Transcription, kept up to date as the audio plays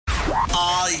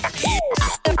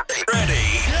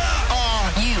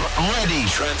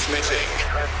Transmitting.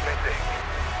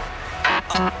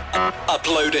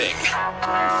 Uploading.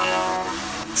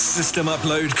 System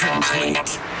upload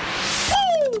complete.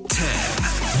 10,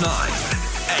 9,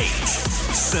 8,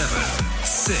 7,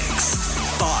 6,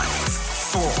 5,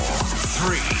 4,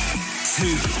 3,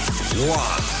 2, 1.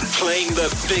 Playing the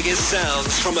biggest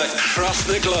sounds from across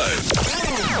the globe.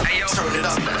 Hey, yo. Turn it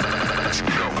up.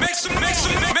 Make some noise.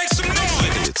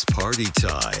 It's party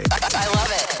time. I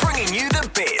love it. Bringing you the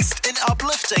best in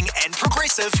uplifting and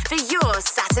progressive for your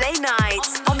Saturday night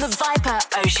on the Viper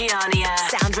Oceania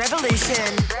Sound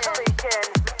Revolution.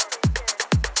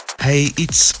 Hey,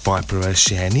 it's Viper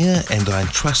Oceania, and I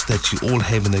trust that you're all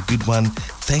having a good one.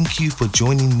 Thank you for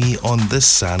joining me on this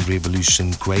Sound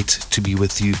Revolution. Great to be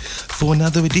with you for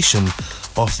another edition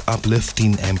of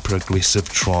uplifting and progressive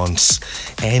trance.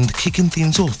 And kicking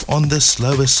things off on the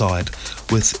slower side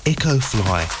with Echo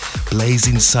Fly,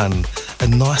 Blazing Sun, a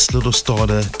nice little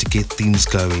starter to get things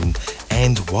going.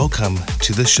 And welcome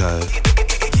to the show.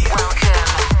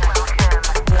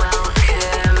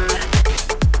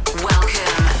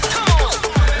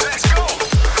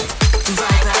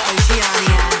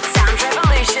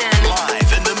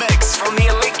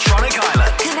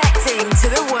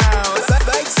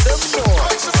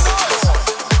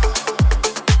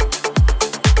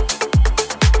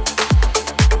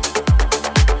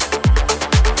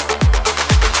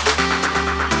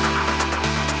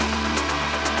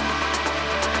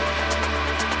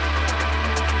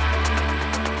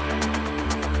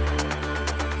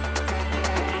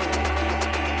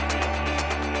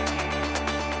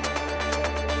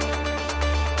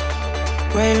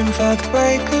 Waiting for the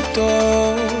break of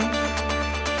dawn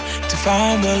to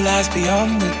find what lies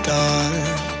beyond the dawn.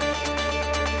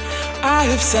 I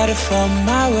have set it from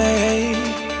my way,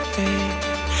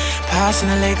 passing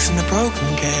the lakes and the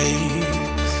broken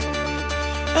gates,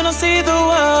 and I'll see the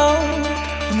world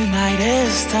when the night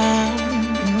is done.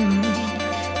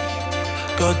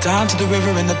 Go down to the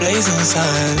river in the blazing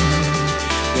sun,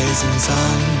 blazing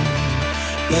sun,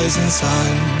 blazing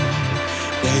sun.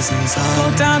 Blazing sun.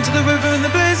 Go down to the river in the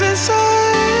blazing sun.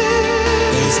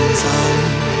 Blazing sun.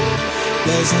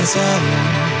 Blazing sun.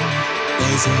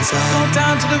 Blazing sun. Go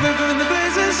down to the river in the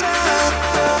blazing sun.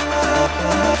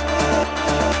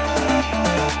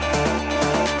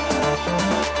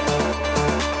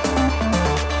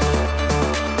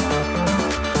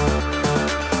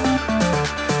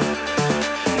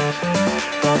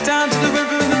 Go down to the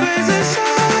river in the blazing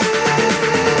sun.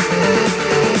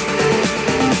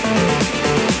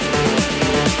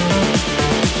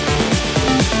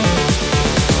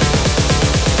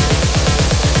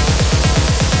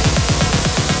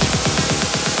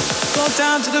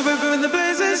 Down to the river in the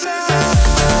blazing sun.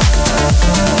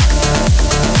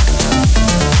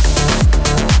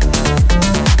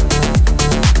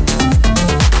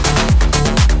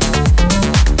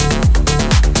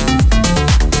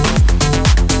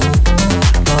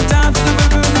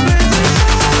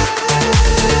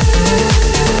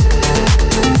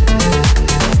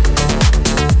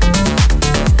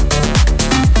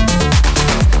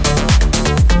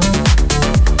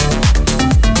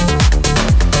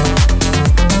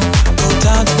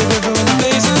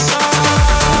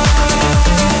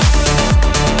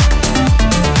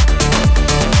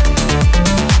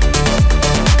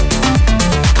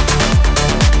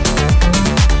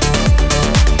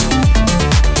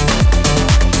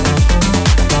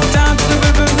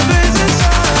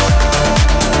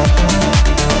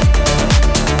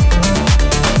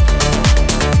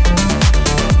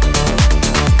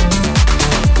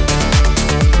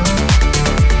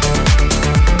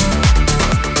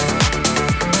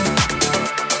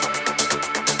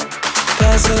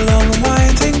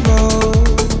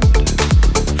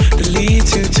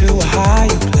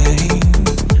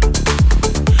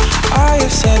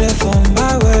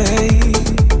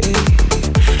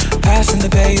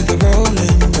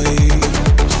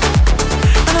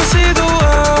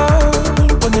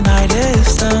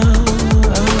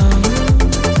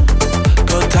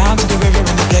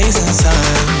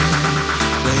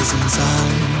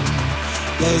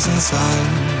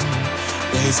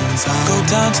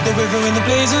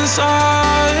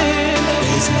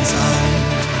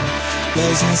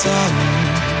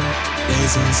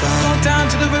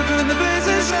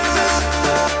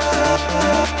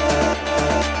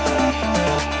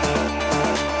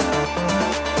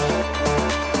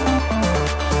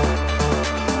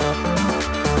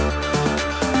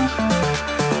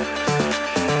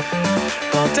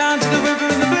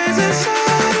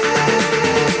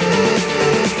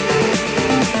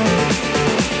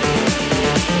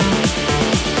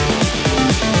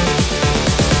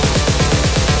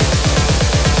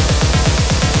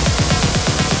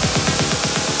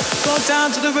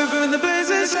 down to the river in the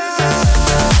blazing sun.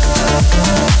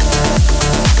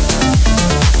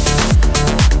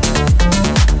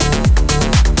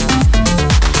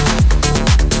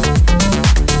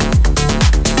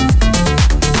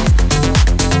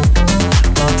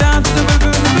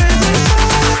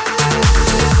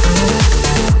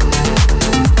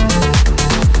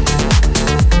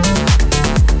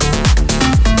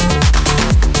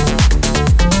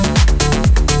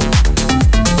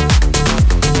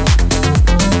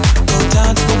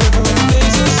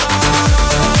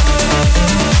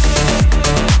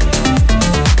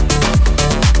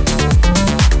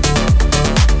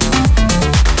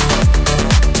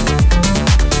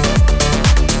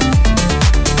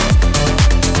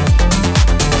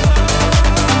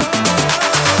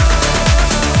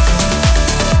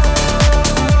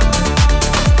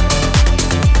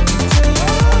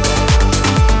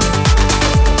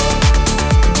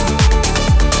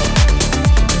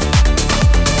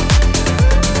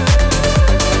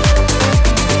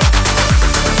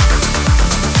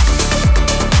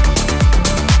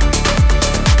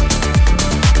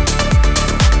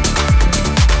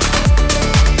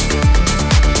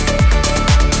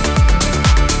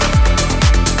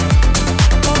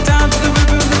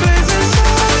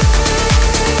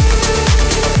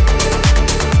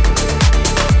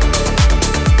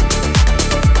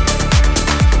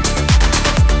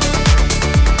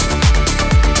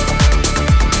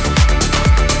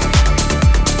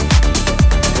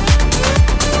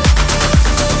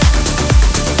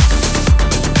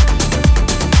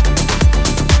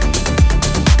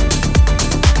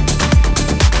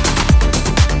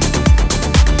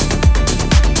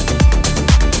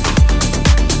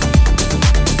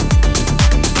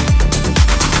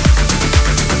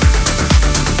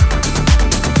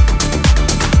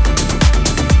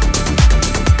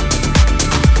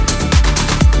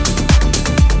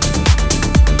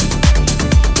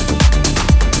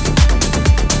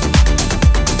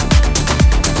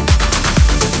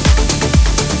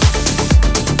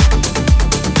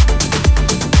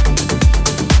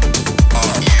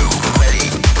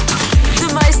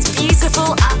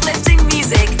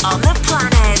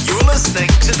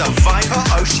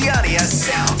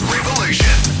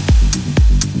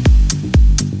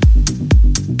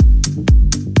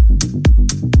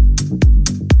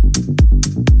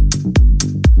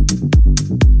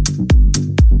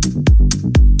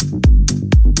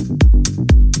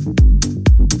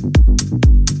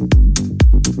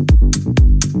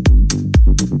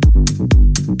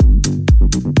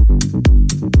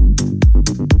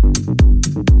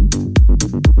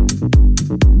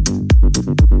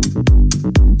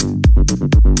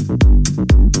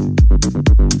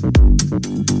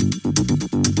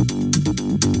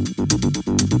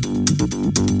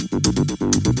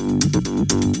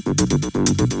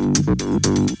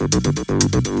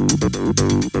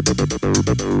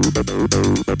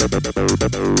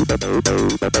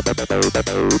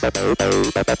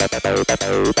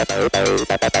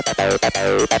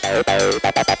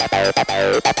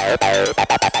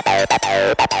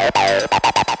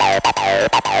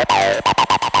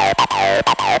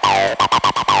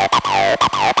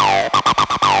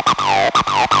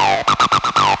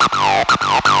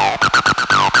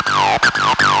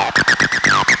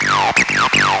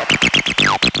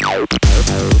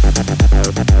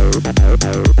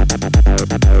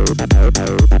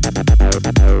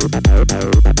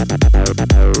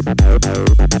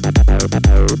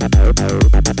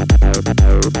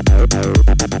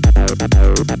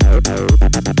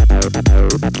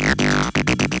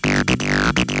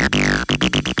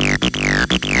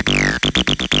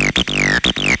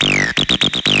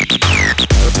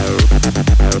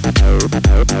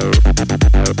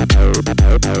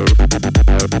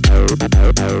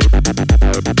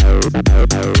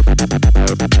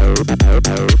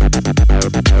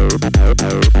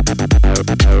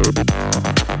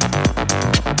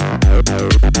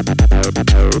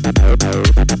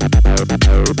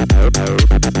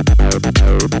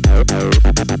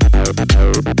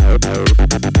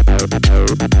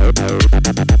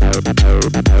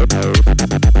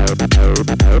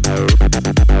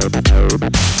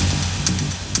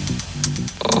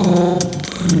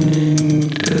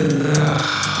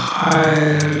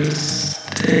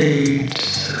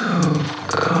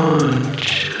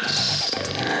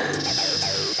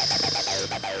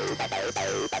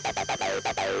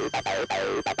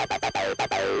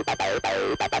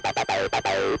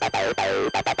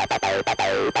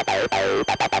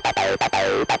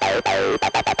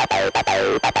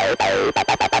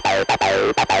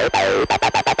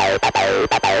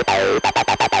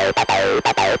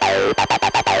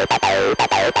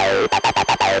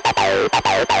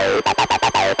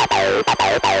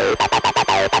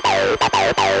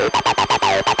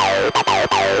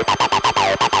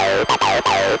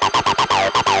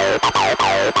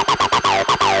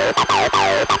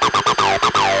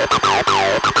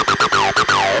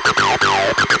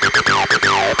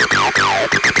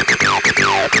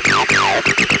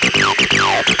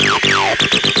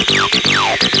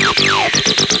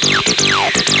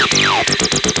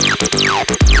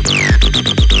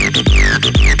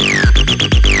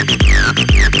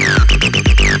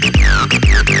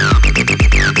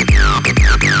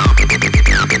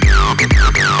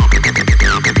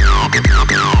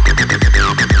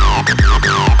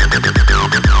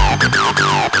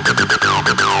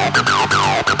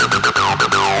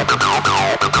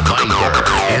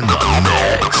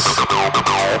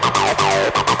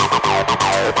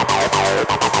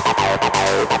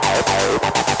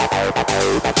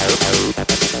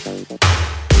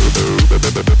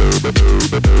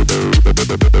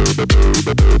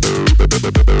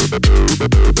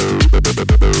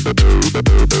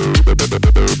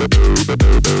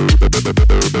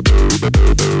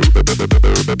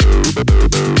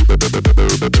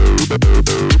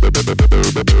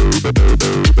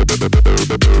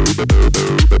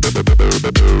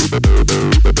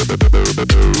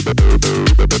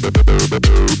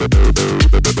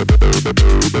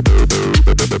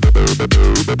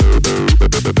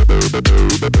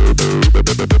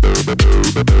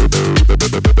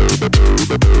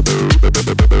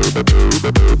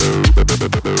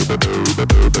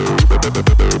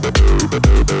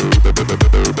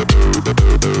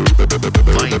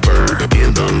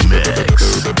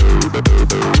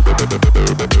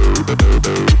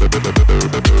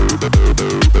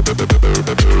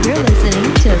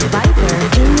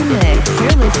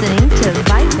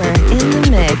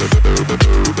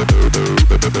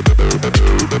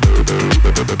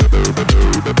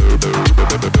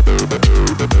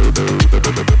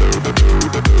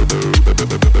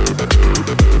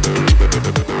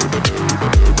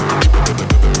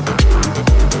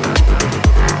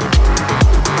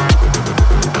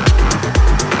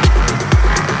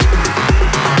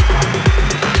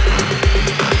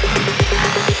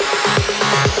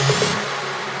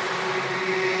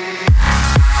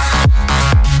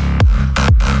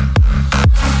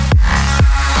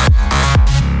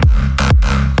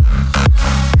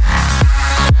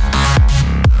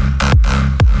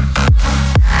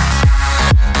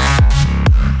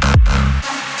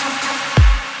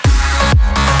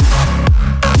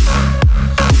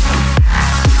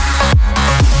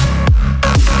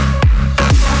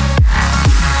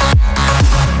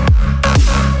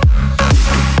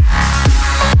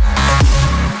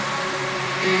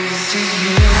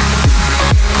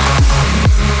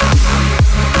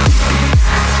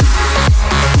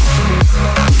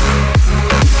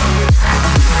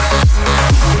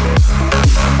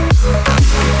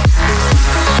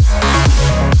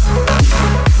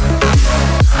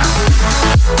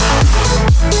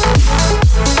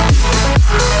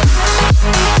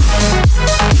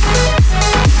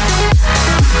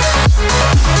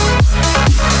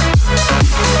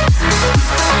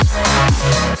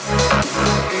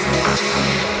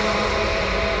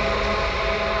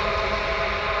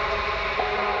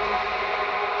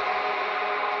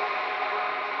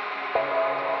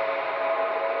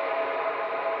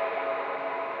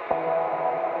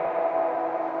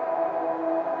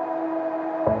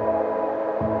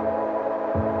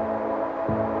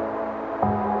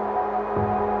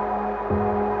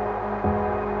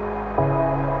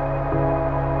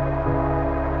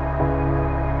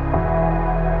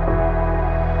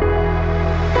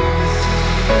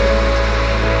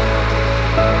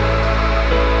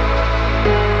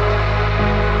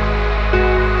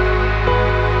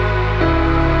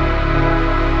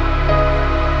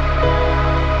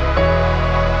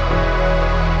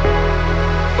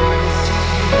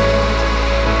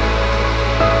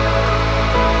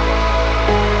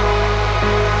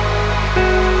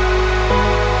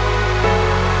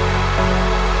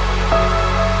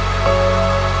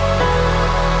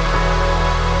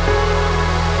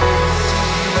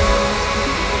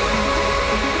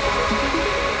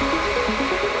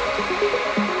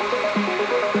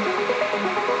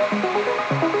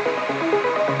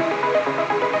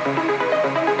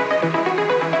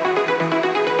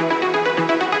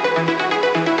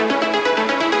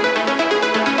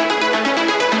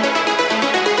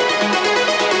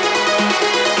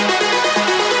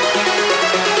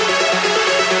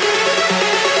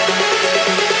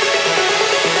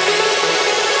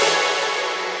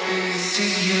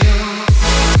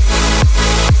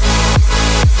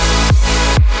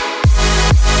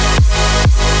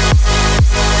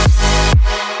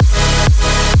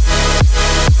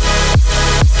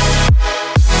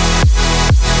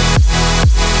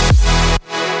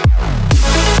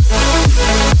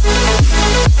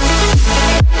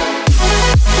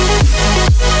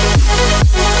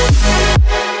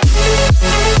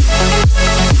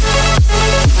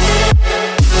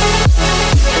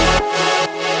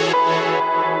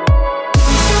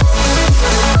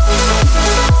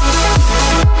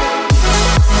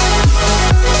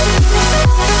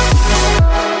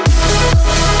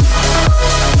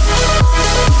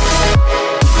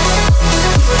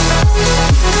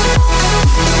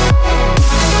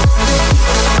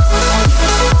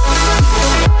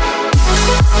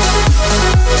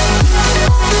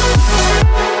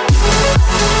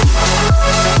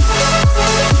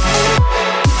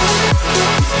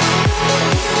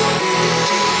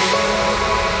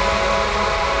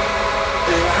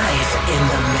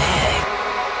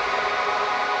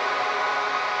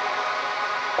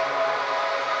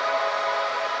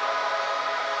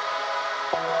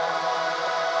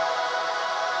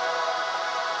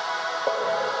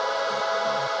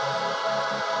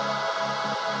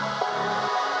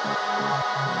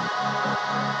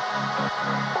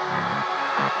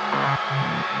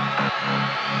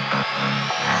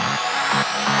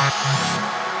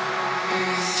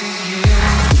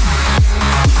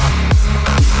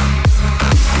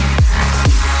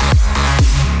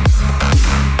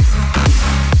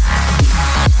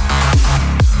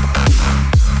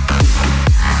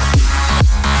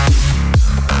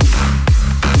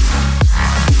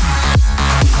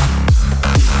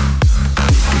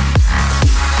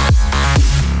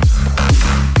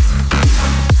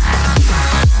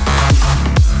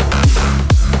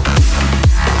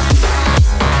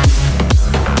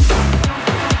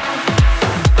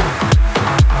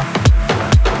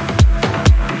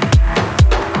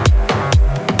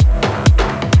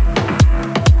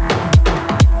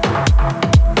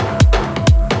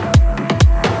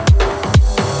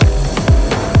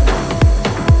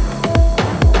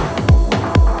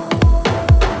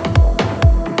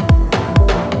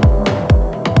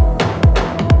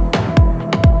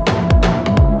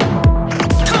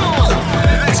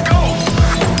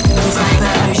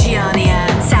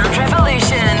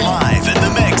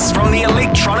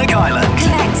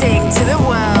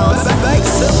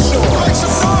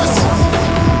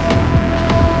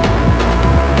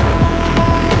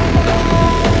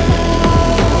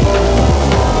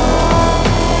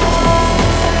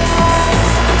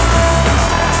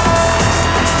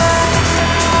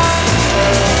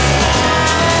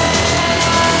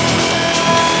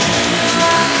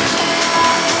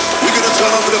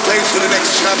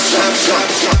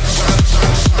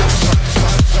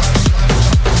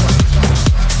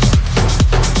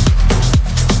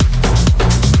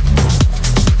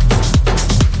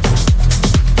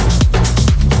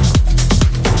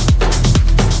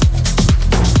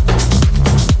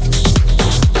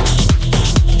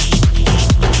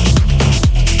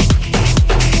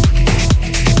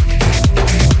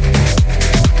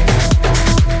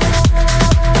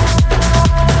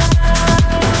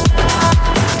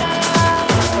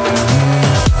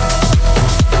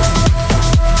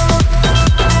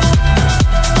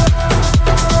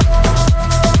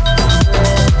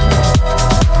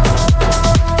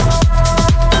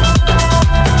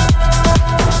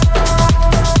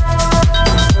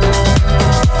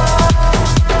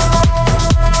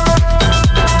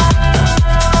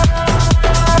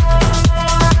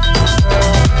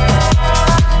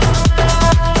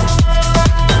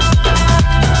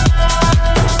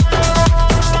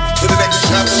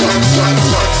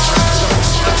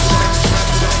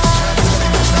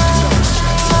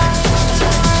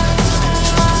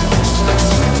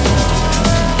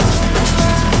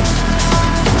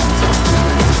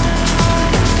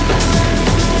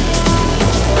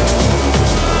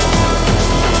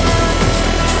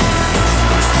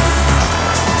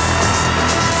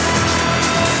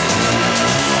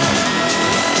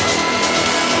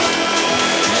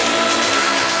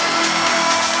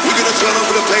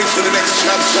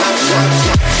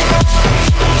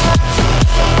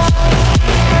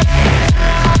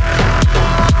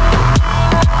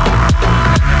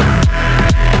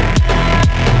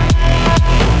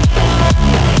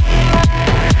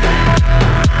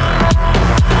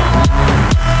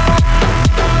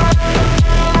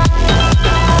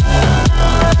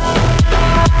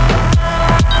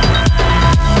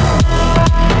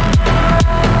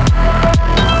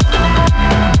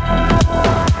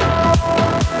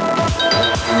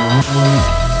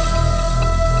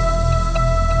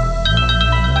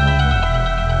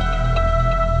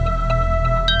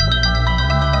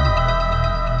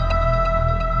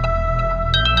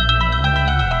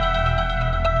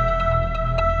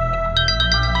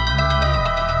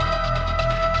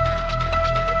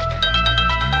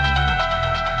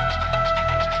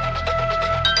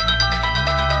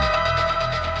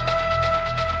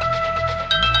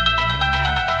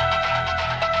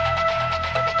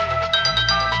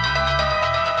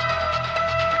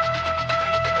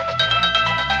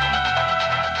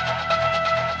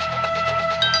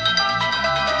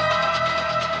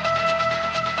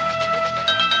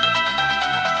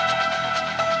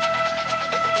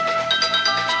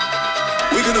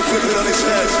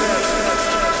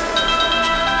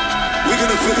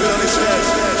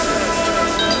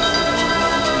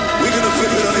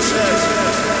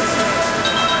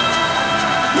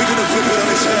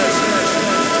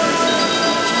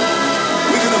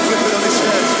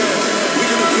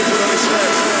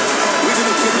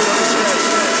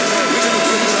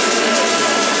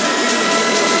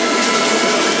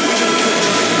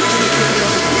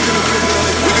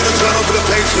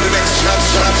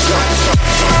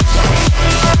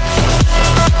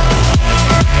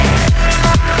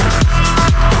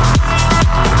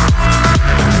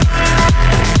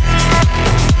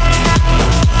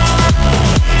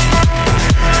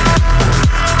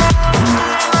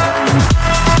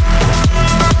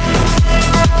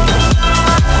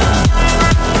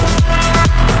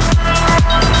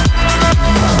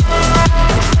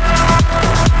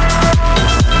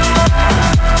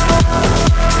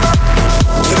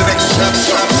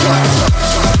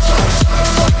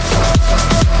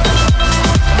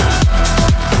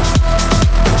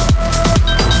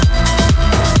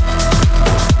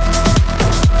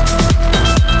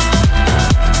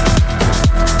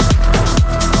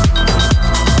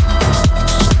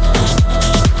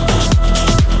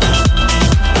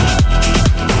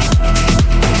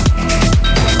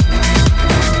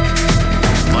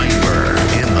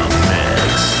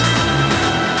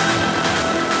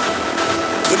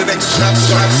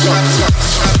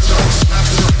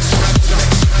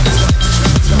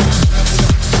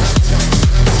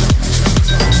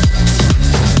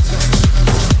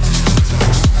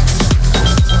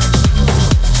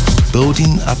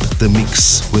 Building up the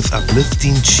mix with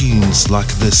uplifting tunes like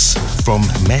this from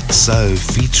Matt Zo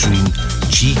featuring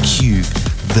GQ,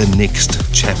 The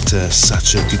Next Chapter,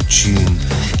 such a good tune.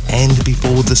 And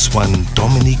before this one,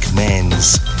 Dominic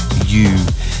Mann's You,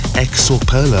 Axel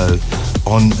Polo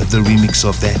on the remix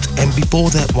of that. And before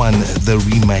that one, the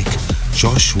remake,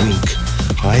 Josh Wink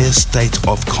Higher State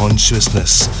of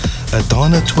Consciousness.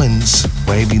 Adana Twins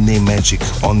waving their magic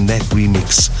on that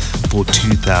remix for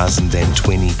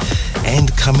 2020.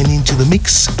 And coming into the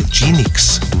mix,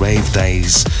 Genix, Rave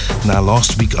Days. Now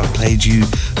last week I played you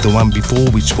the one before,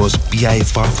 which was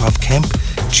BA55 Camp.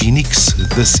 Genix,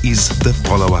 this is the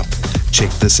follow-up. Check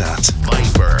this out.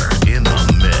 Viper in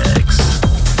the mix.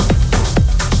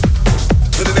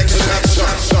 To the next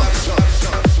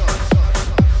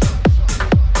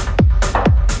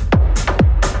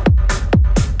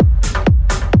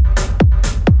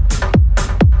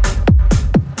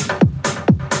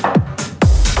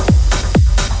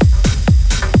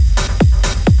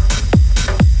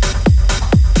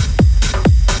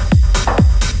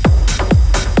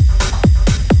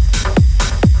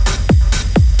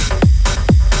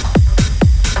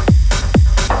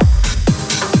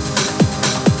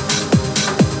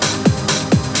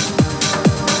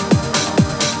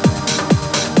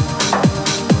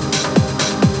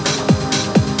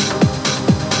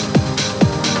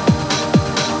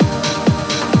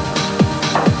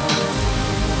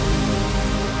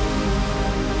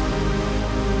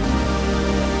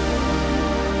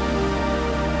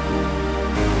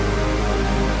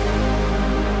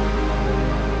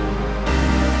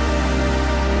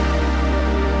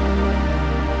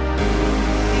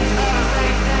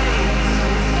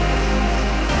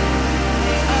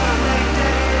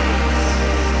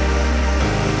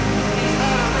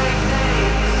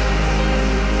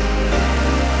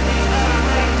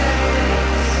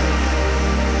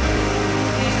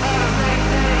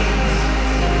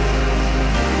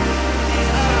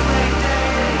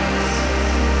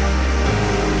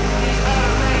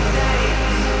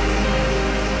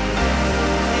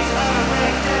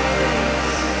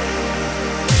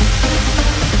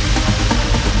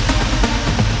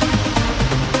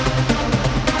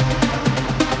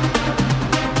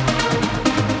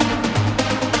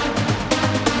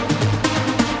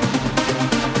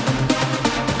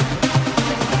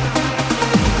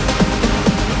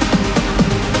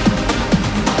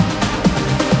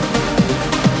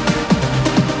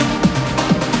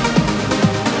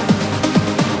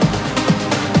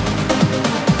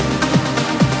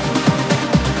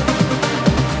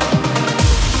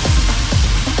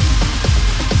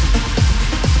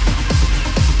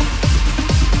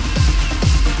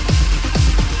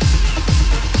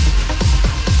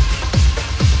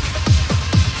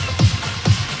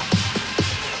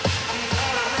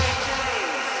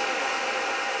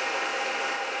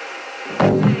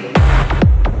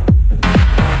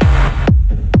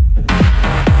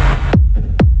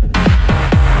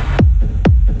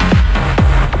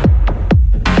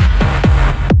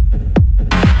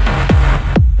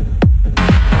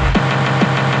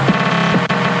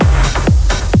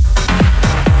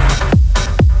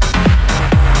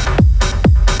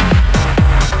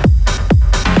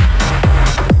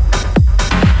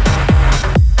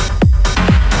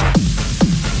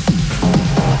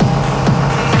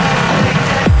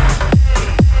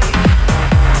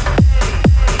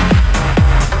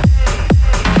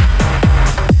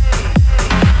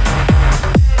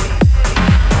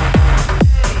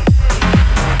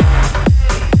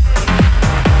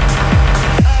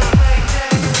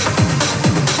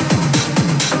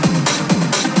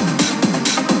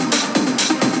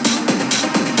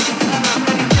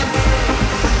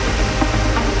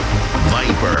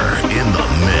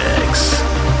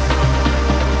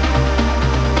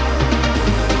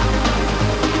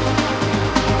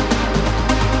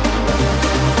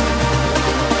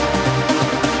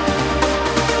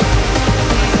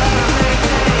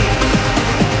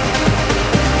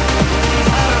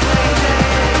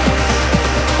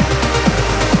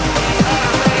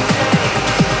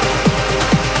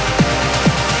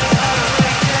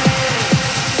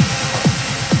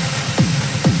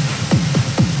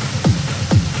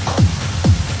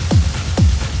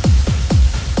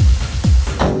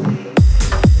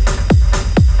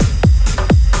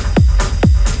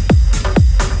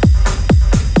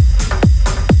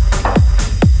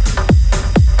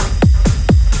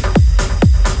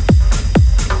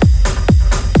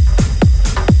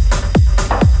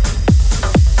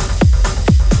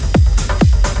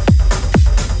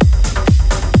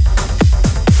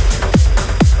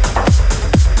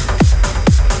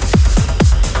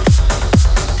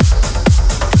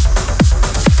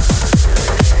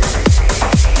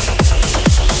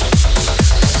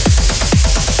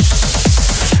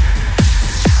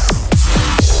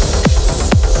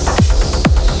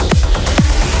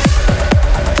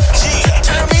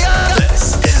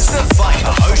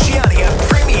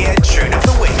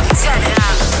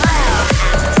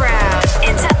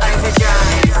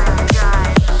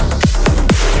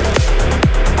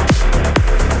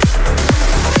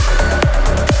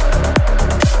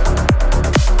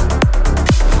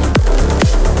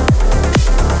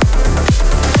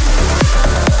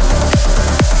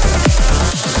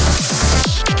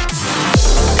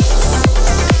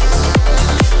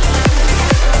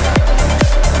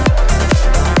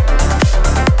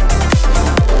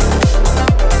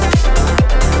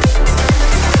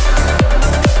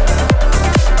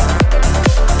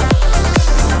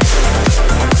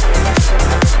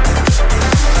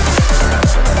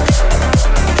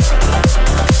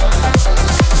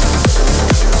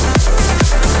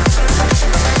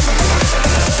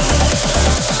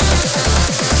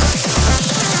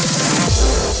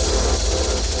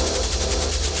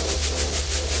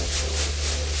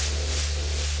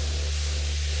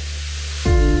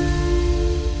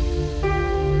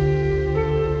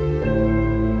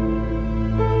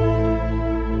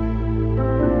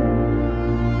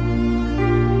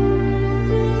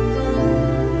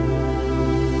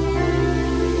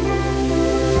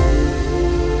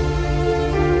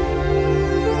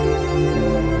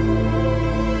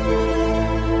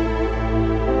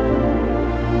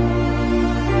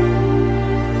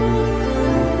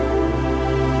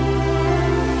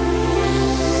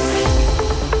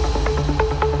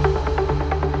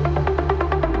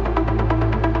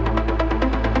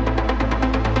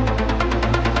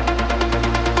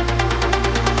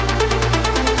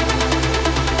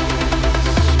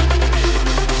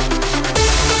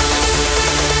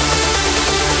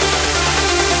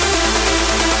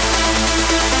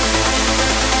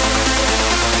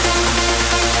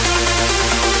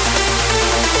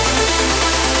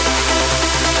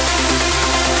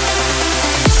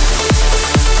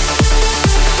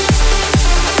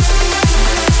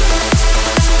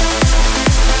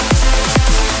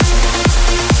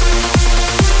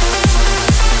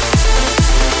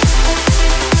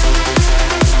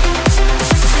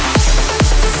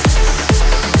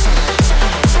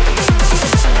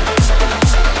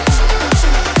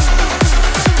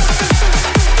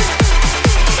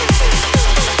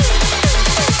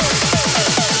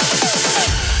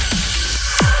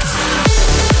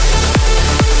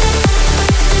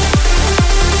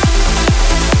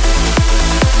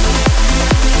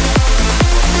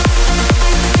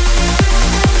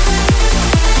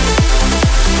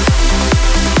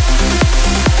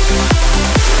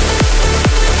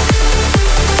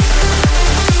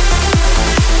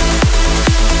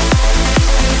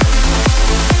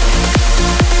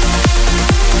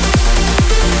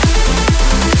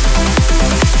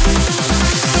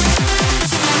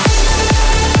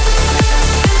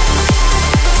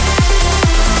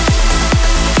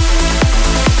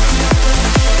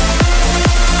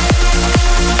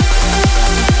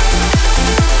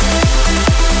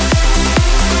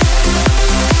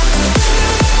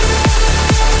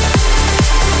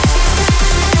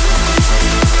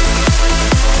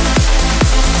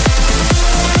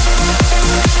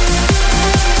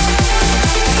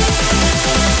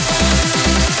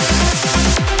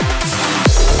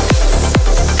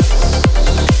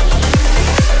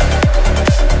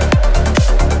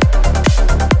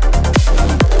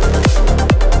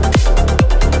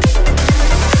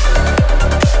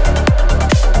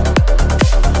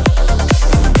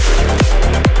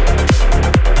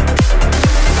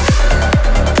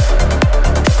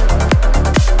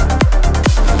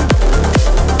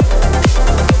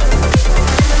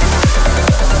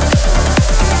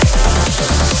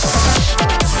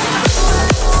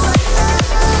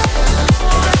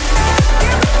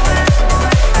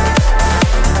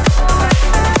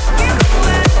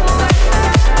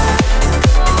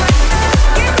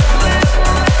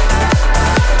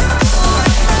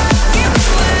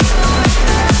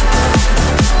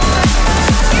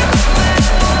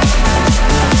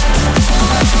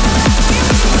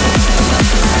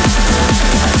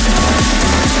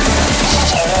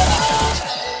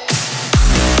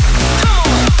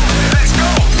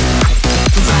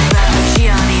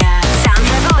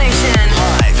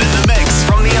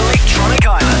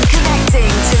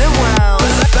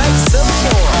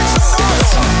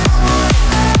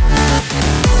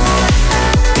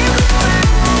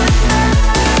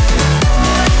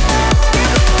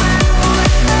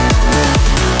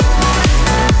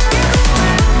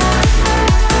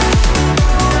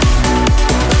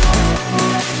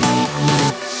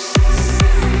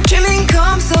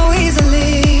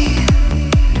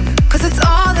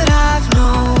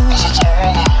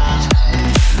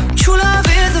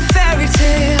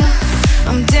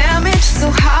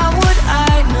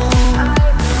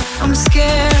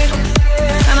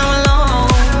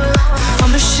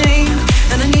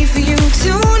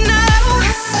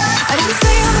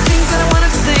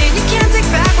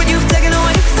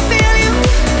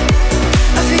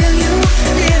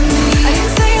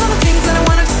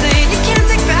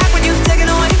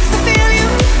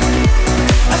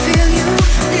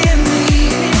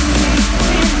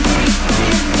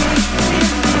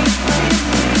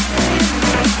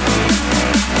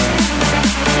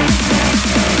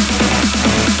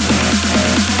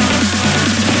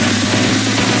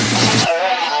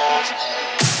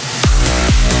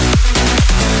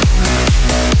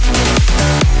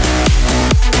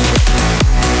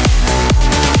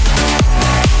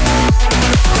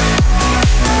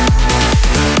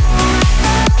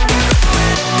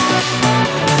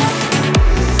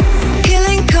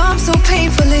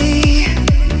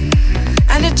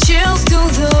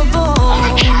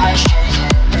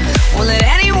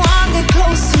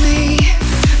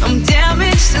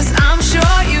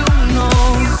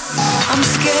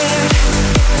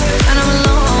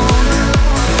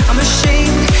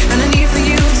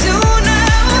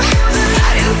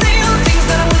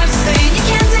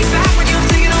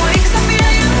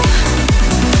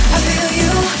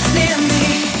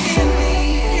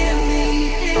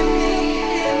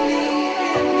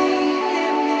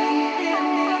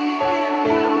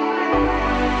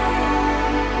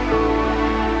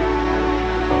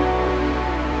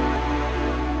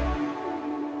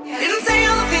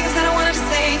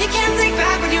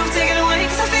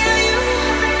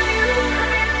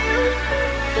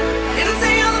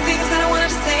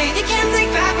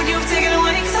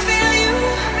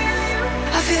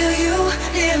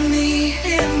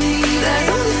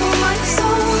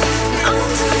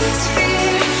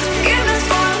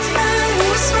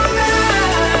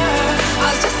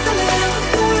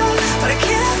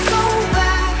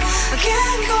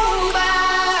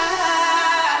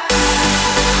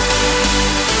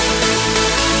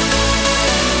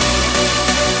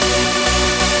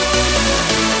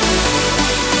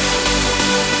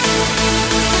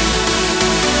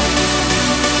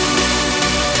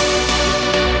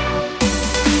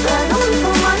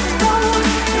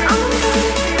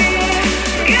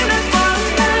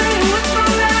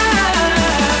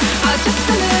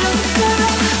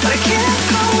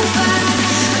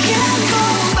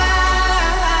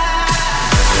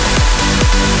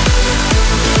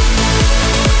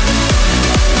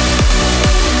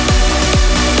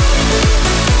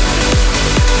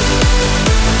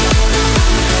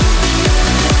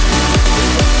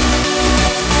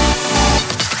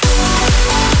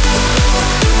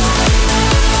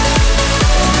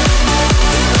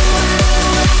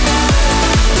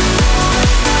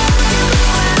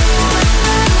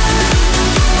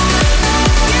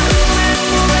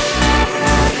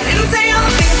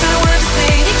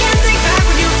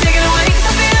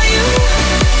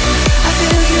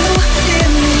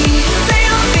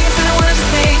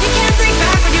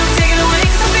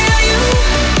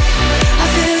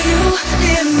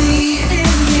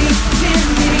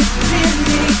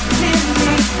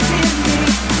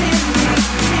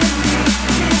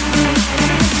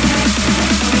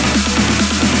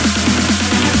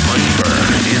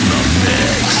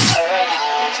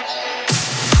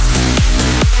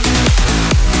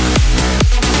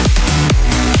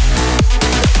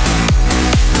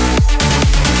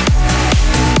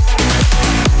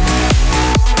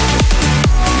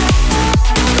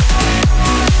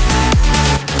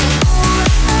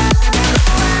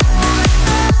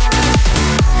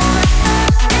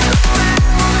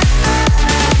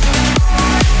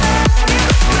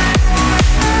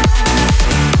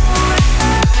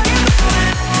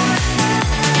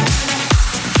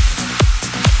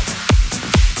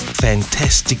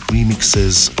fantastic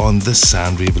remixes on The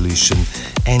Sound Revolution.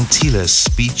 Antilles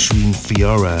featuring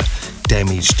Fiora,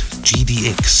 Damaged,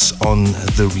 GDX on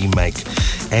the remake.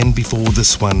 And before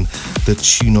this one, the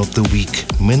tune of the week,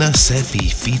 Mina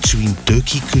Safi featuring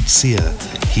Doki Kutsia,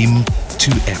 Hymn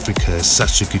to Africa.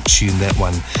 Such a good tune, that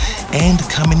one. And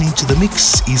coming into the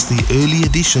mix is the early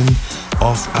edition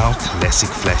of our classic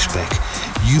flashback,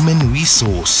 Human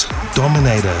Resource,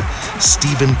 Dominator,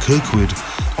 Stephen Kirkwood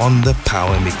on the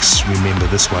Power Mix. Remember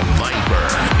this one. Viper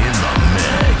in the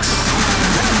mix.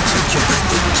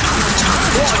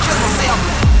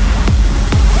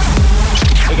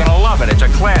 You're gonna love it. It's a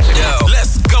classic. Yo,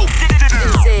 let's go.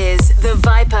 This is the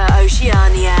Viper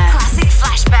Oceania Classic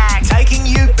Flashback. Taking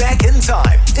you back in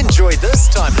time. Enjoy this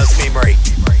timeless memory.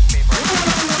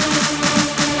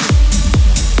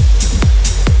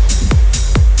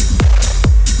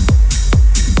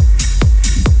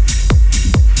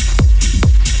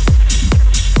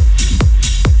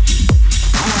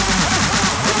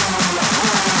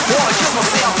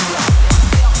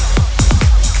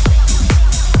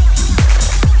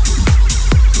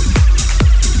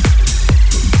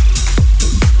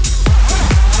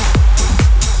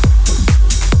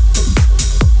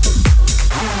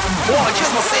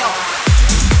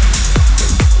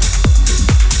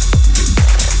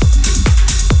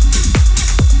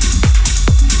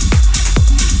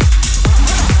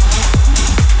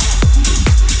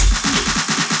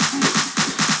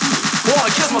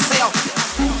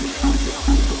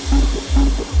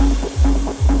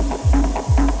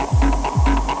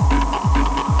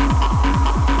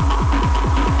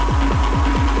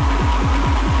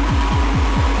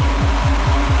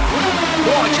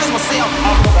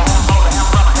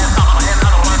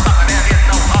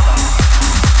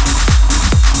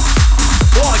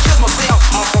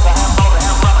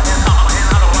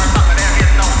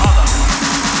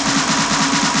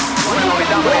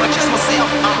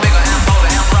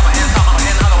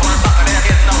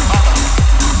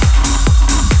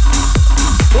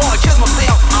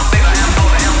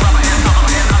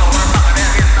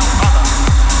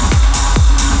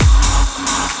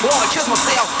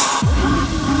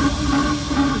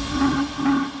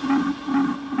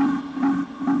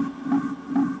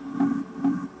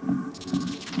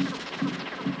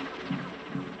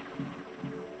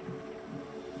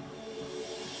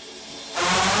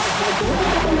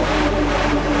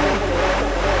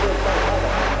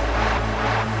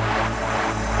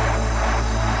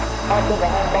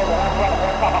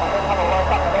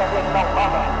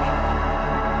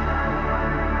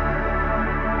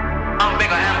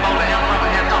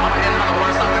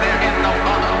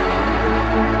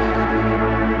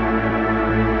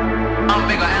 I'm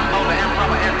bigger and bolder.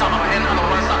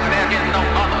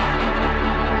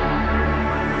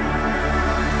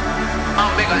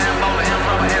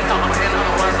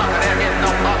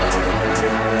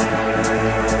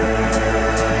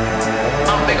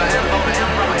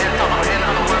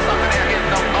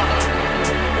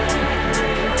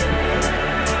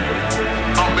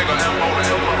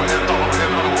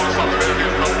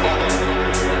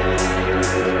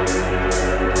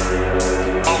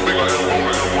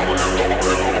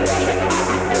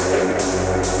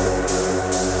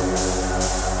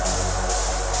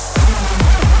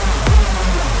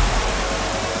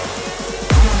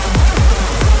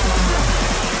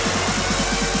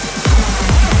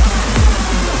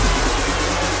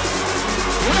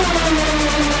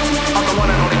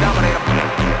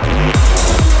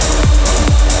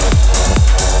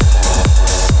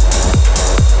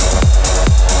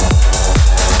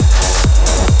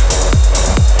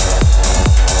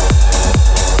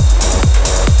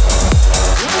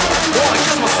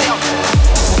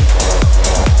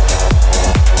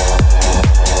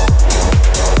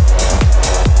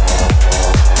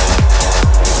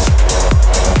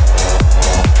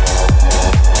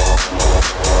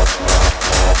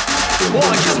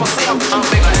 wanna kiss myself. I'm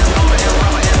bigger and bolder and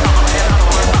rubber and tougher and I don't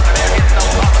wanna rock and there is no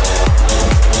other.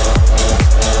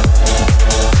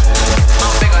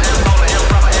 I'm bigger and bolder and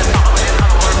rubber and tougher and I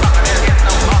don't wanna rock and there is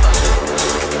no other.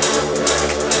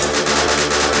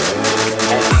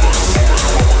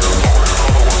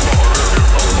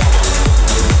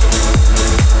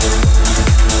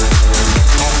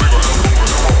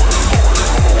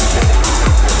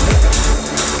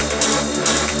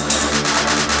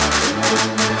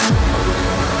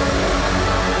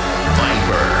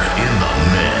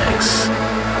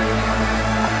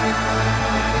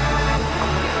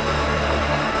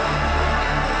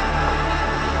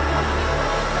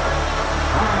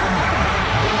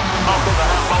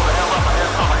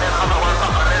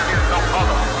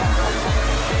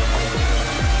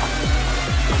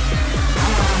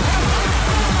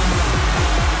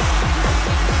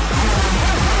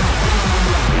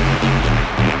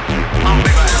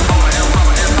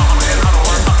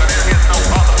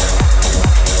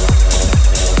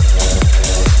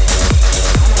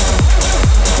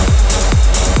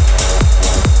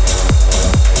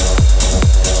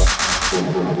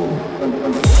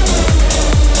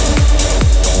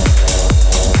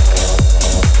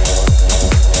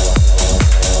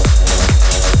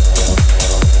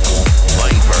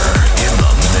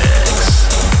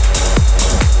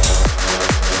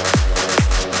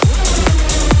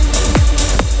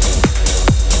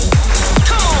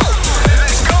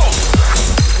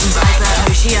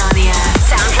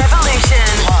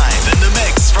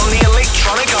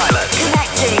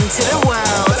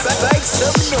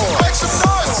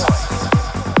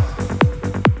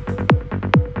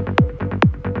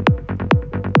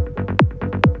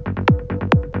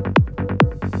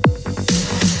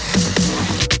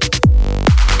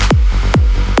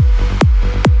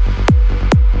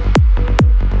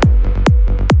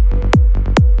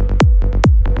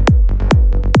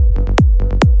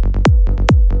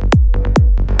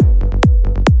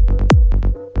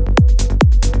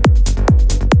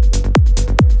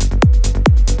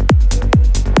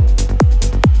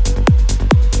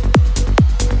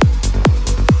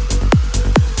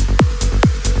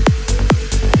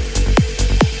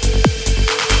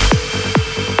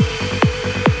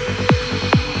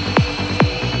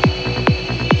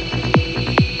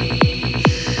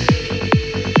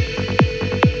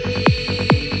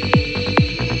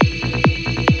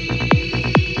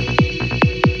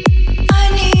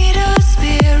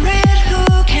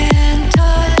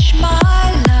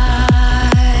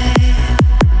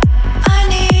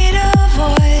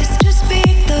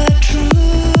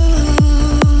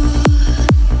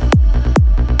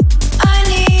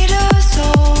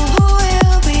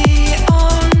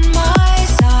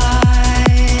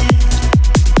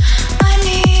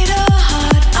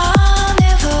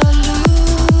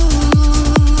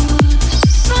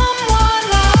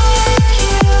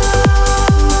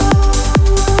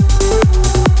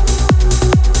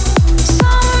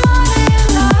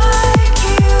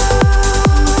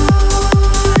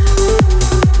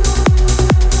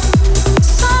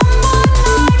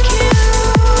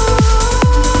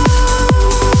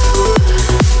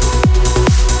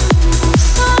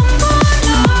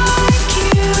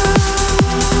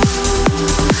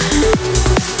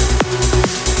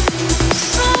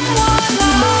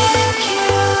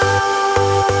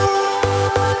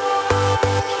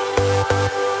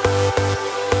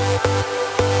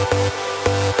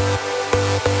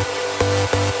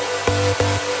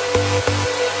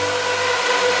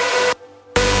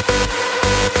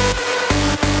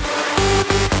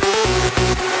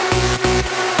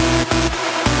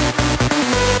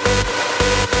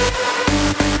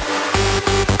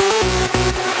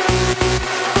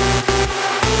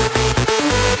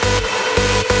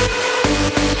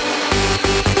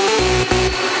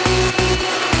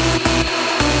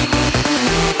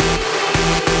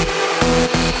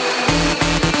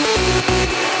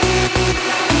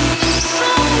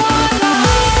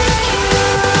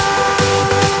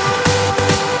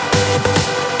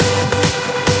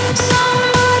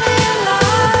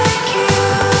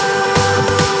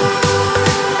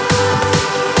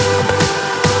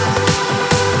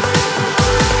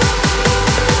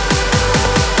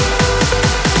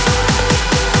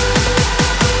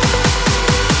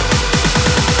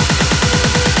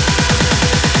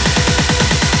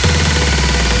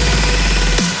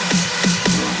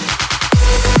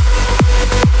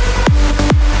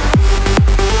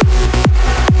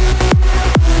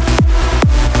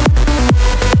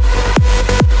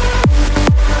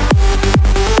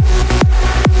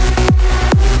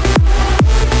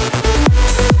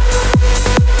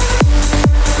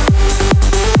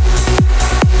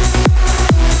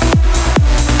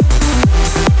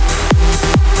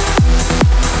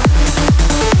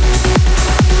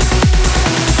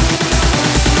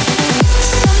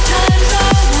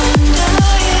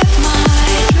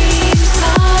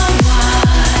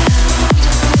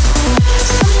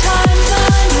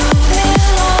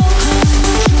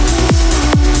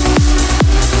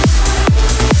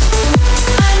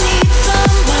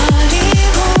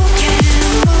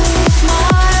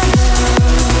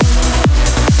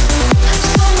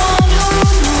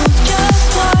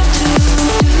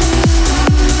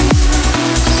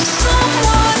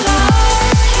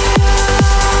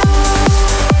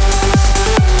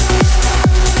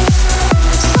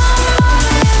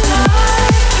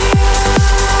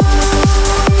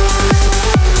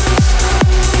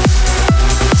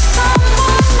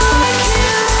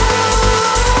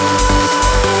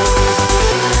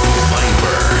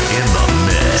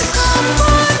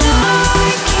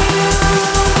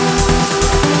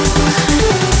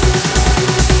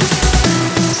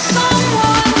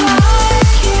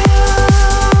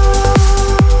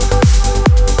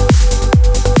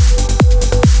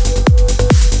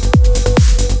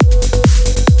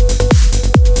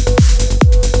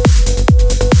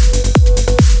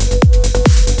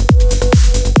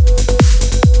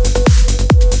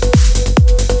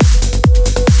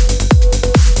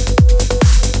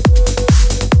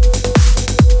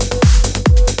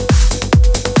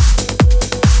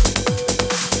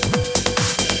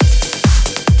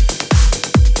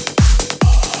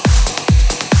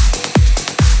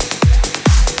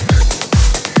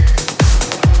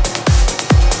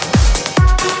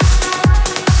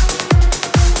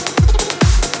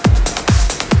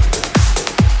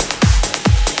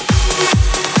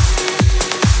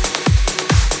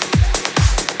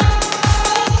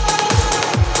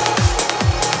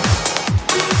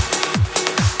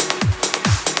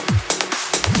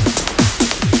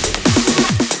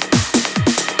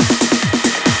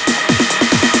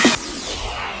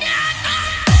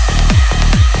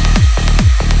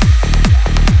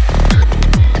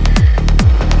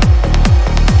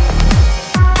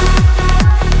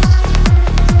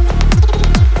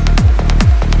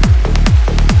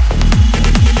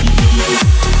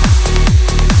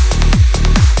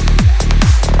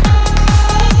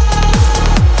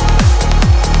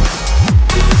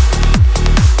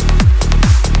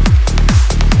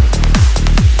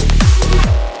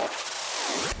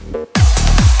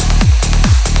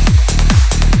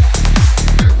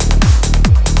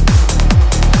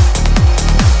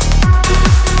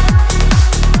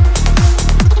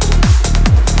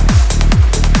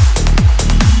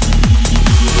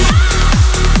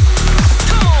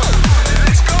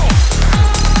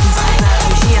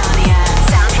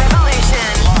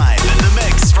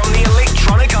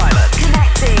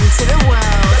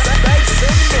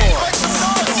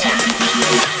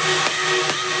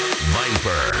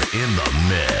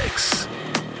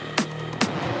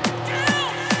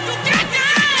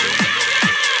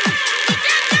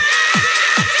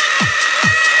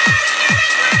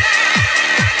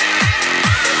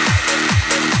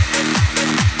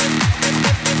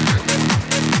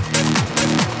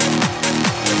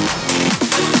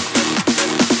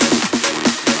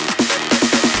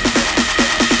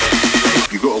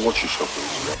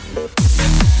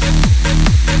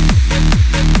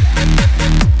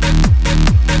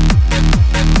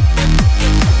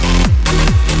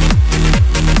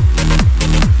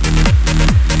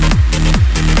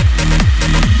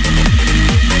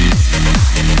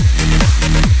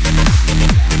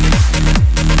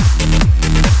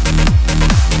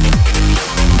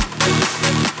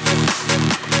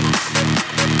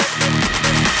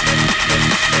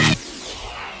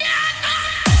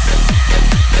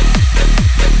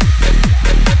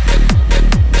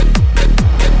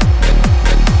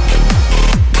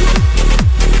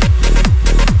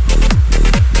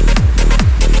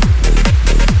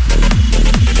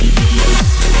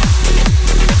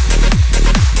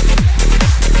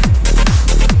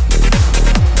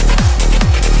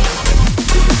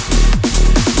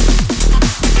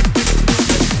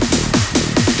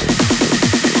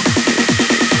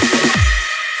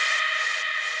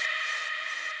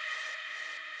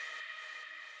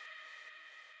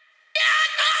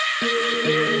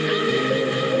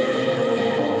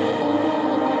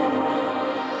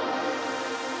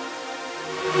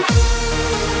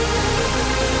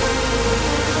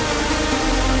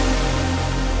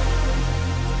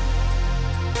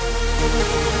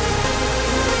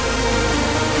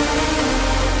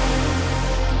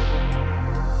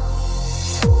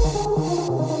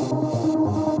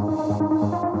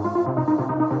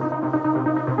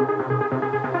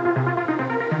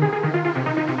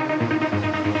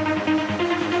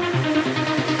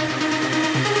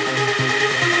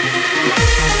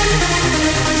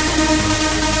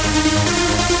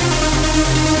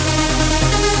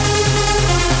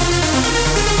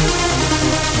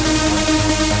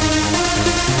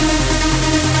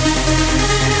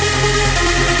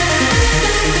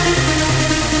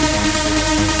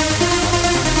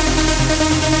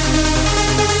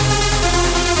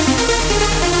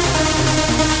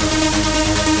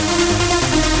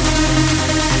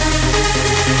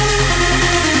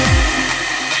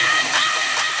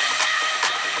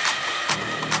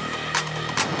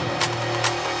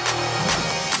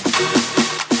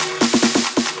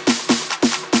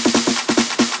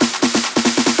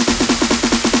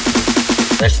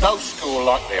 There's no school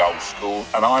like the old school,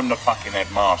 and I'm the fucking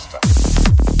headmaster.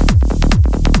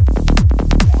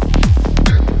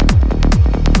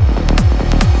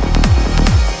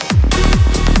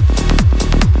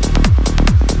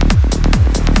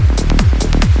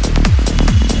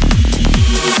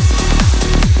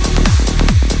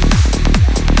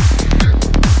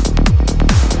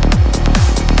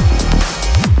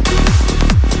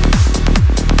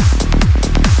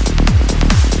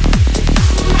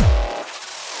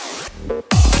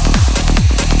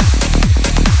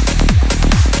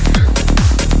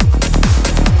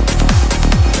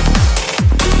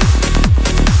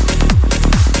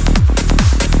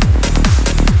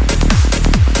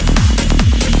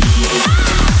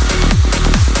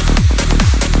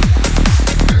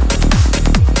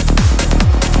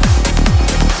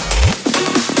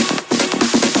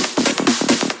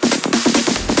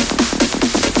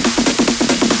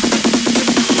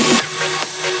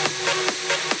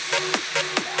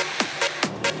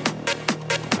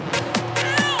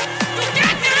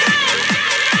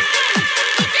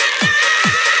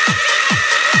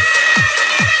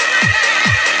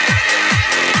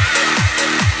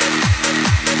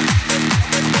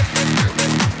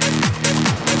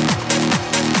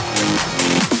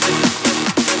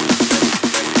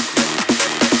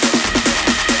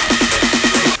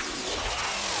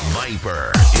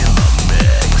 Viper in the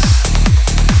mix.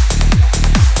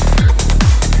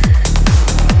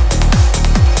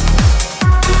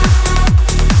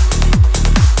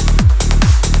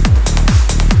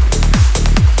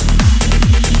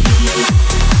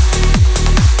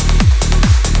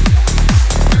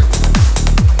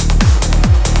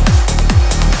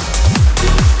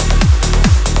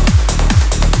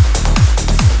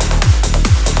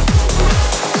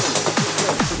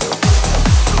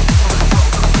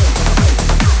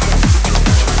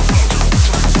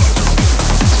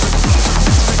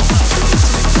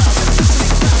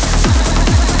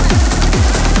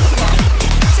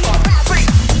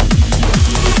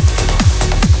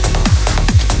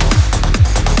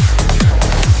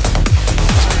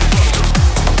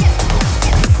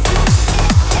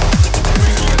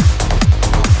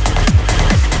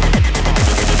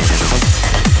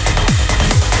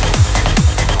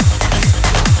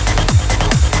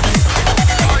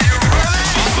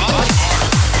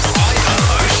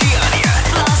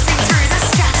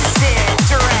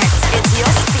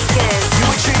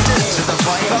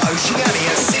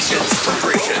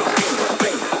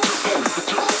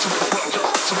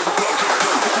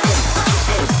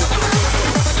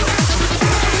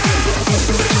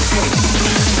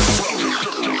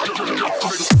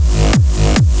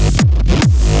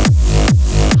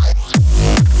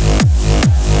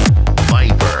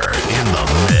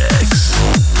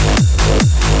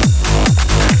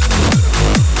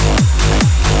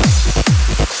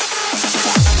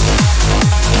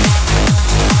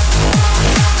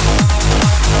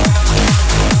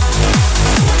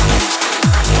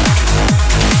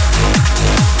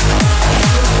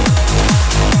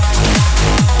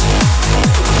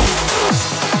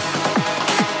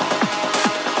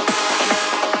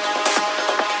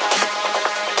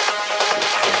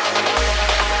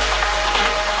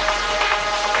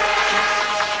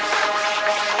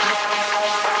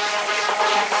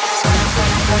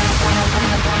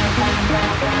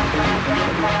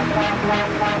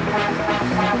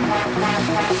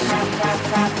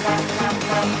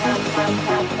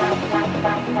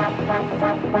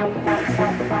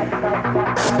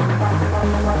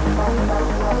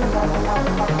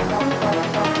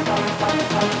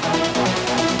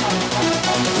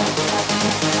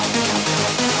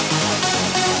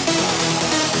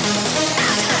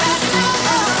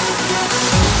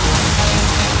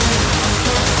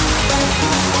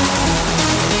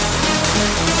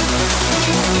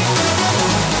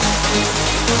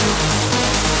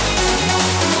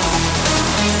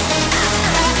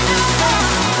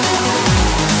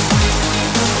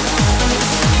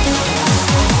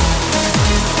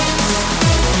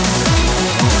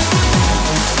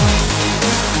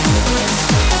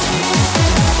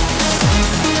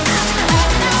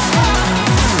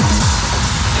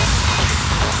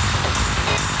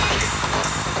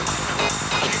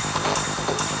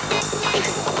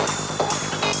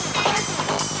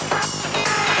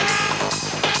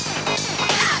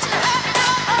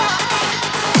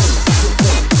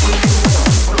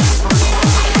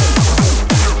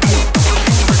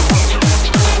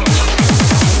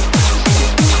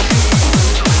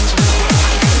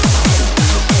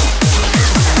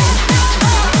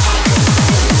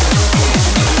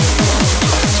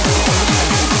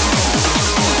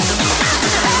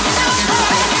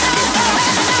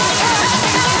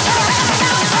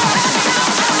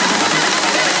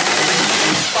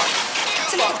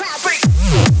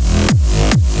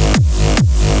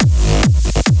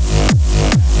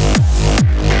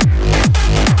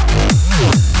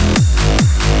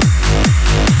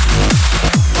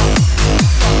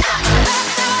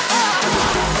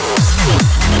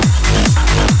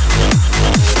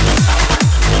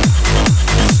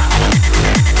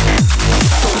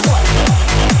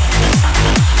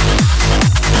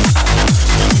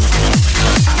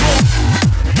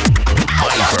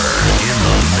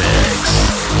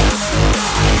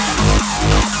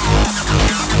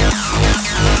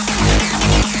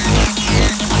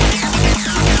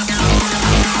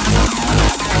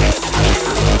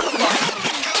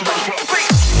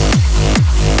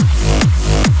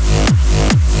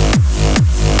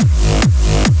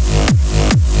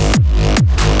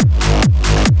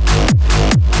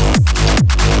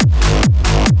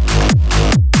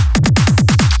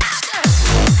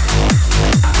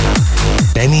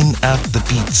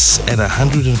 beats at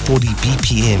 140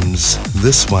 BPMs.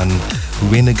 This one,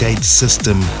 Renegade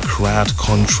System, Crowd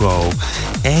Control.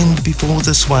 And before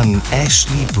this one,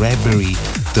 Ashley Bradbury,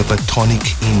 The Batonic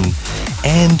Inn.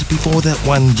 And before that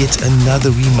one, yet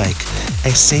another remake,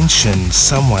 Ascension,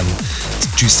 Someone,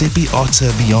 Giuseppe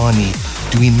Ottaviani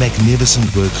doing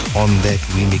magnificent work on that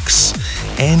remix.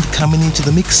 And coming into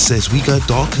the mix as we go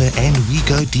darker and we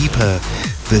go deeper,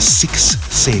 The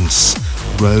Sixth Sense,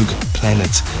 Rogue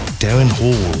Planet, Darren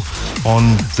Hall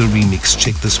on the remix.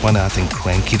 Check this one out and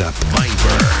crank it up.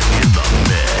 Viper in the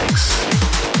mix.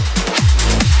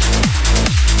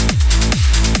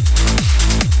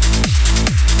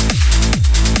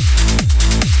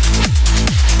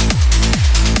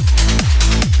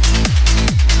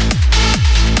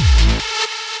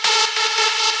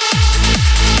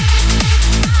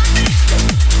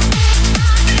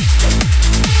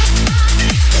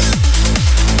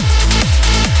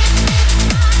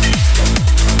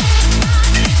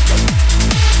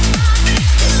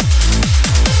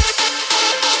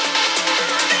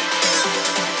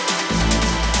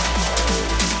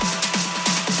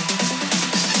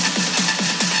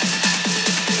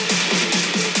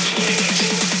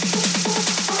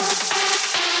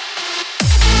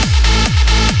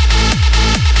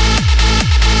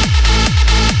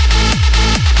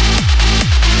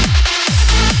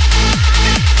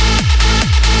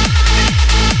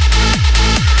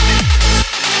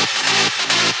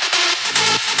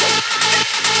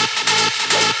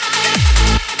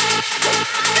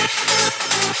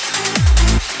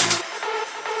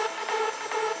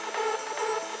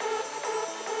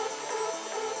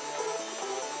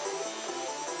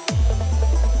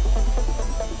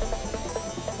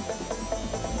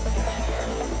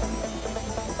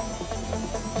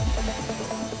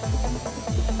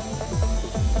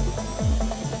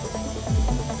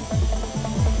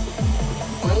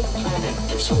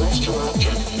 Celestial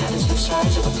object that is the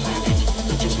size of a planet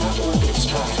but does not orbit a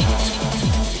star.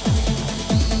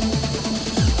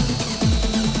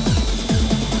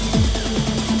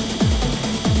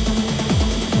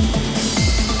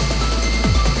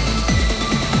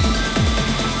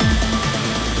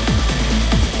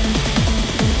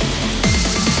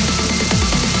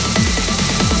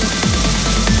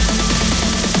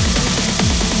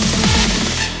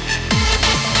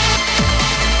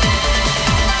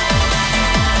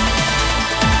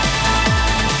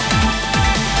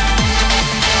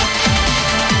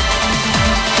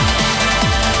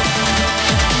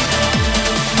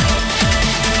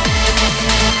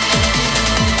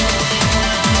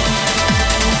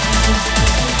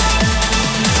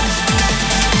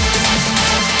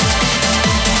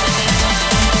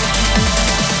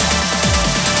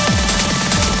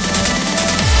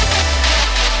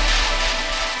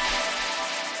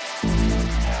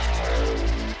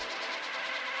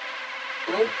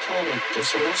 A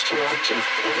celestial object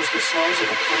that is the size of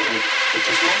a planet but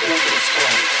does not orbit a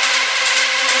star.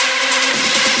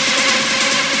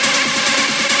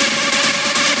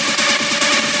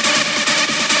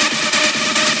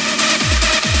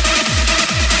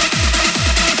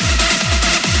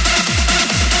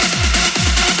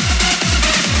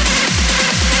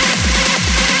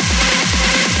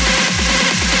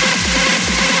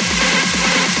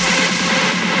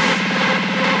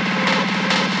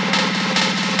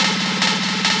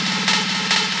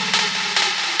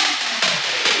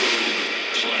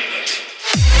 Play.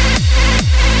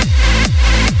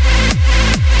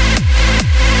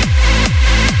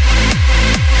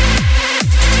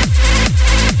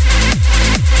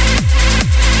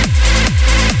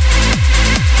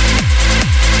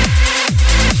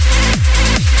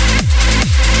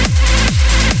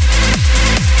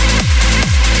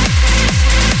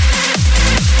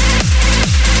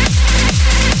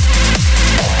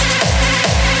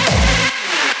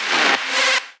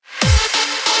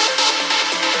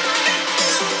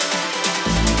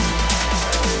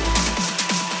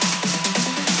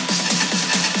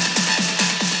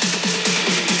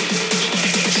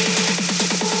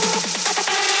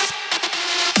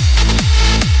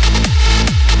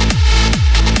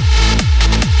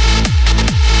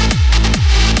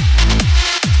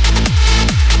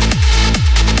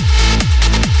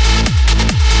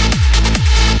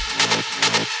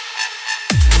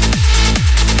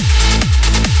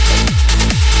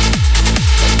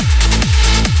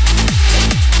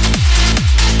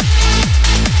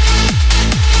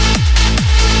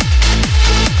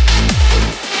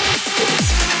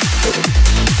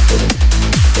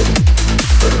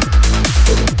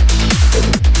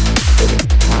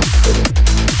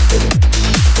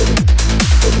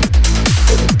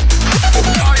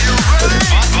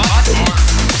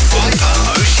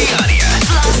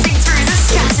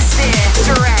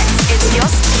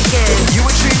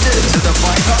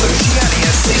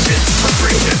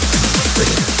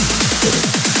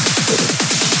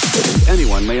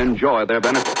 anyone may enjoy their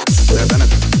benefit, their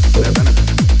benefit, their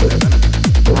benefit, their benefit.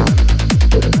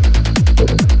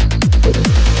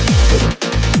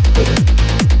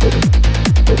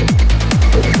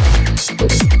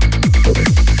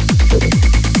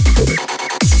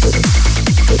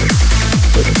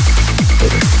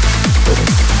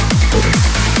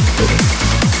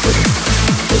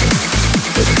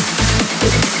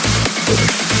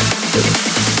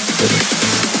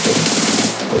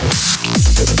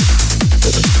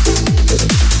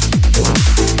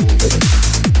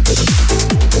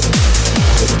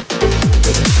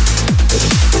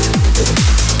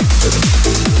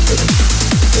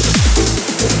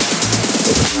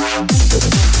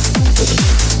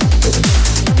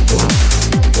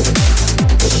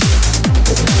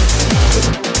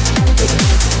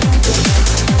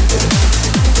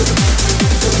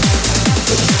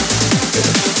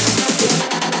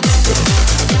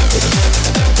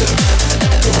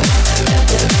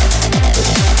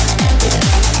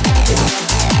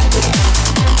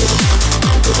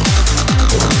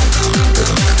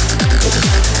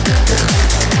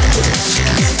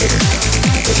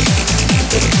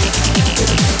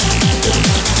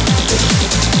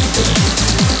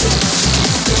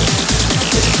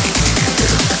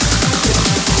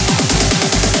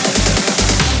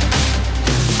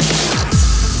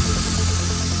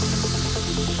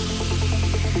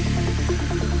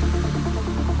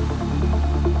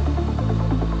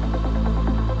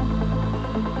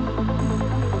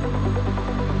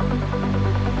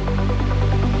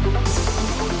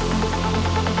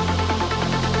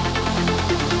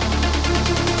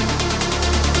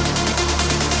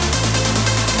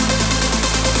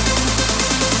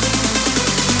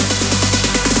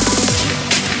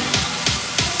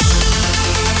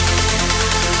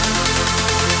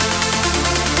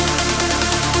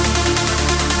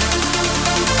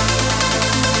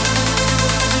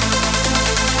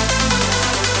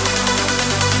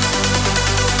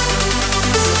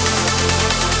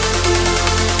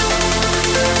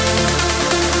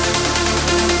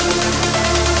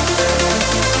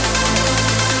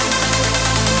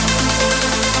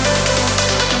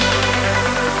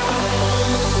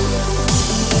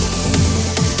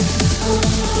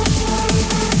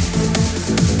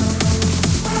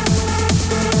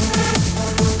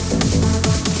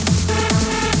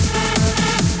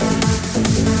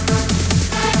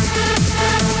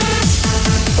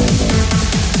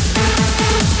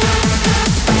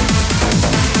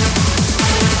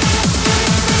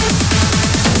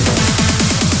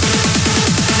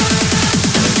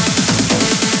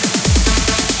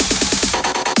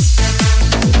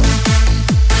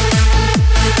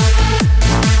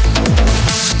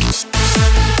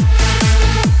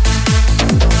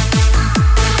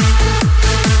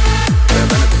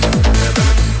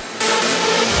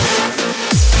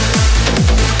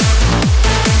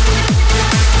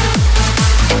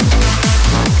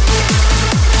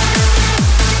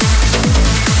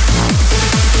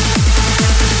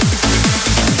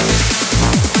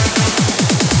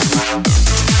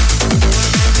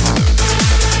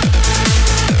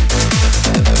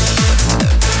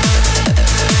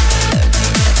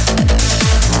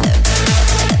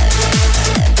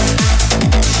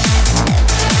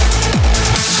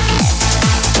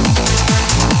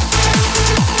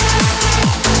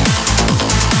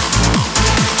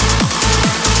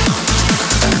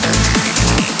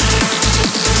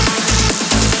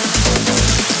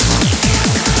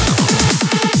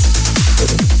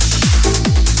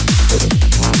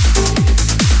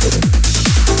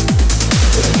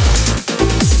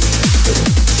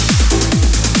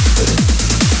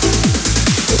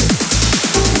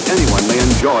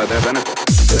 enjoy their benefit.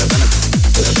 Their benefit. Their benefit. Their benefit.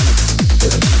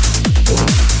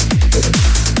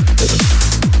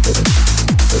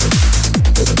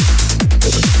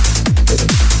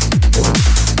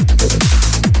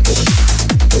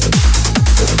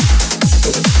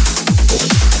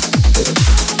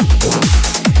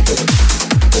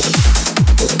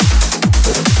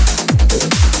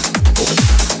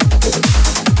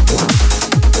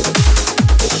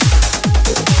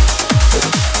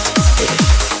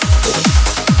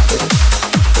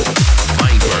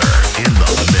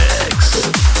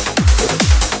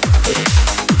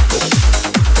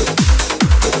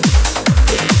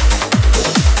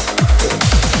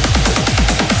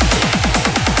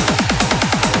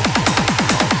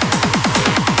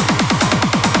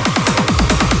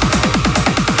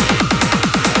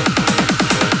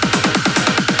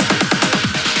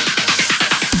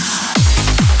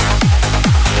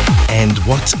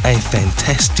 What a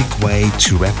fantastic way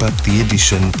to wrap up the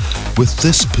edition with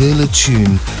this perler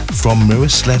tune from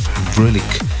Miroslav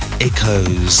Vrlik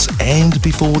Echoes, and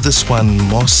before this one,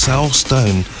 Marcel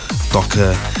Stone,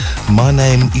 Docker. My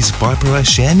name is Viper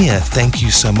Oceania. Thank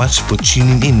you so much for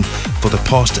tuning in. For the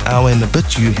past hour and a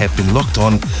bit, you have been locked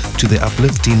on to the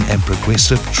uplifting and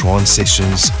progressive trance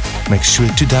sessions. Make sure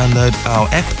to download our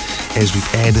app as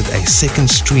we've added a second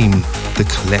stream, the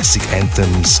classic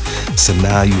anthems. So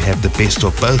now you have the best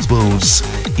of both worlds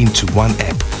into one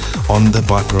app on the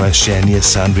Viper Oceania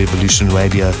Sound Revolution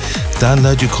Radio.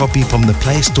 Download your copy from the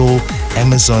Play Store,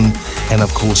 Amazon, and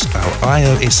of course our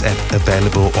iOS app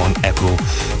available on Apple.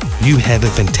 You have a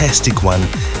fantastic one,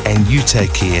 and you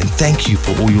take care, and thank you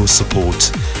for all your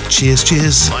support. Cheers,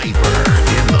 cheers. Viper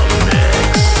in the mix.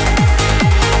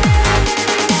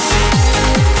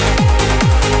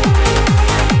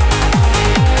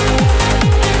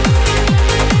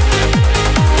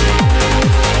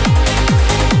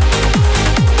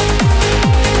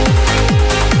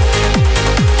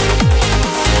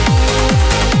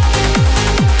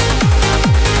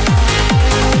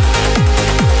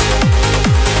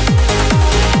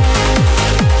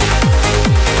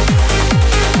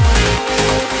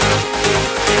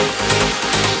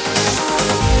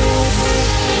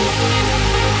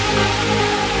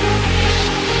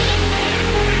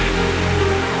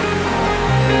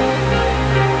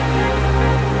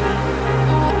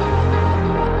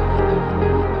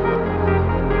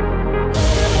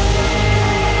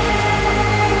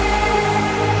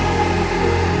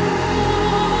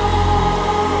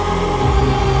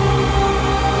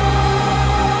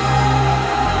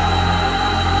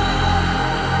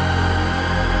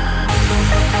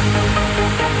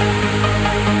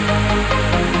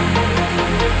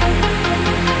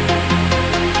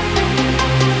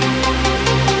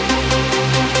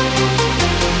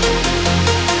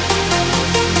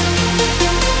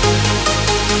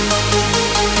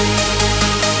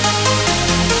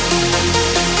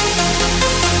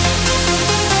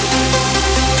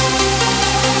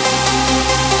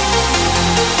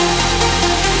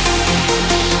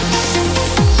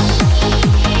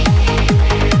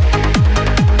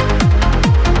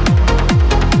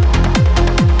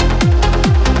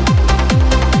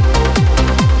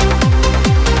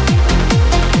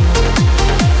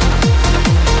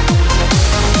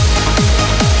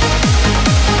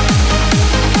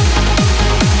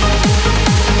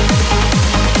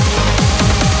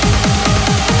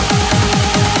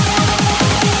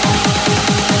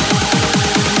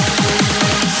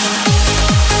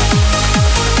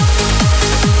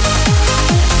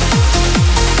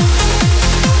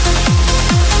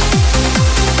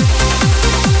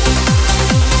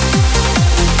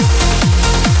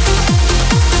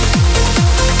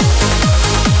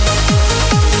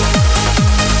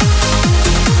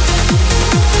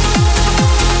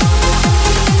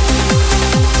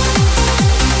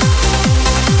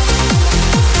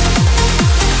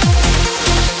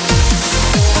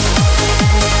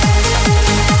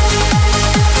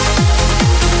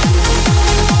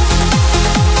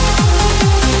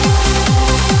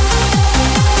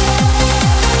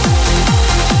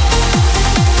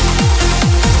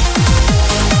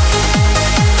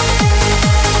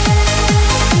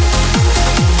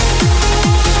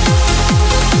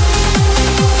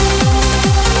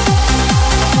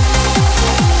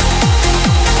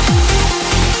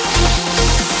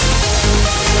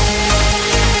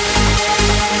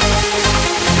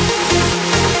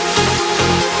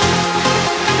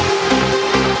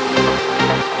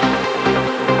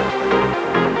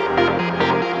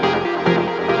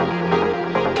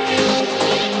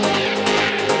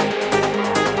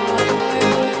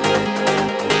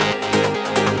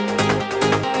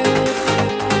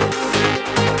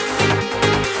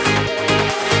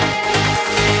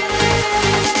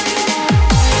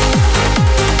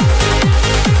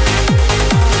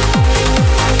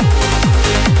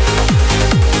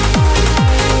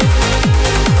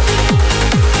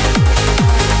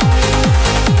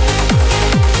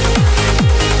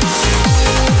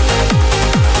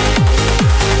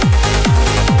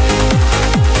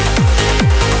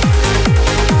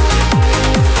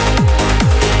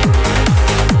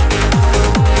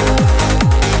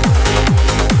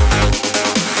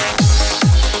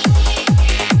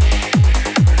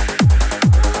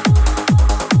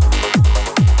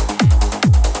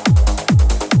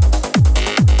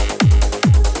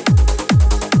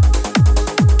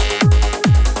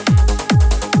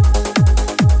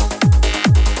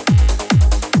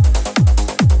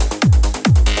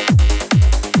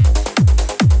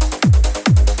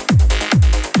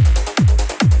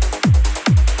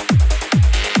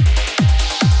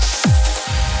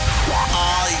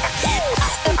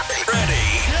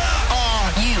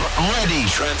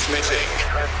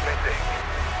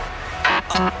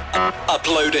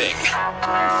 uploading.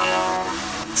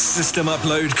 System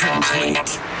upload complete.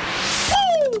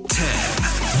 10,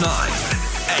 9,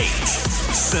 8,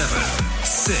 7,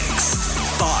 6,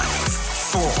 5,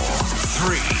 4,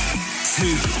 3,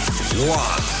 2, 1.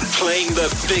 Playing the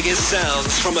biggest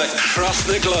sounds from across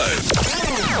the globe.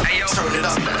 Hey, yo, turn it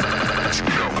up.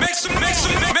 Make some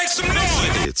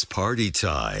noise. It's party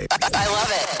time. I love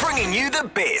it. Bringing you the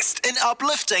best in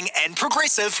uplifting and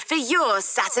progressive. For your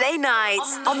Saturday night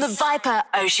on the Viper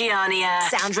Oceania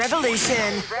Sound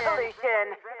Revolution.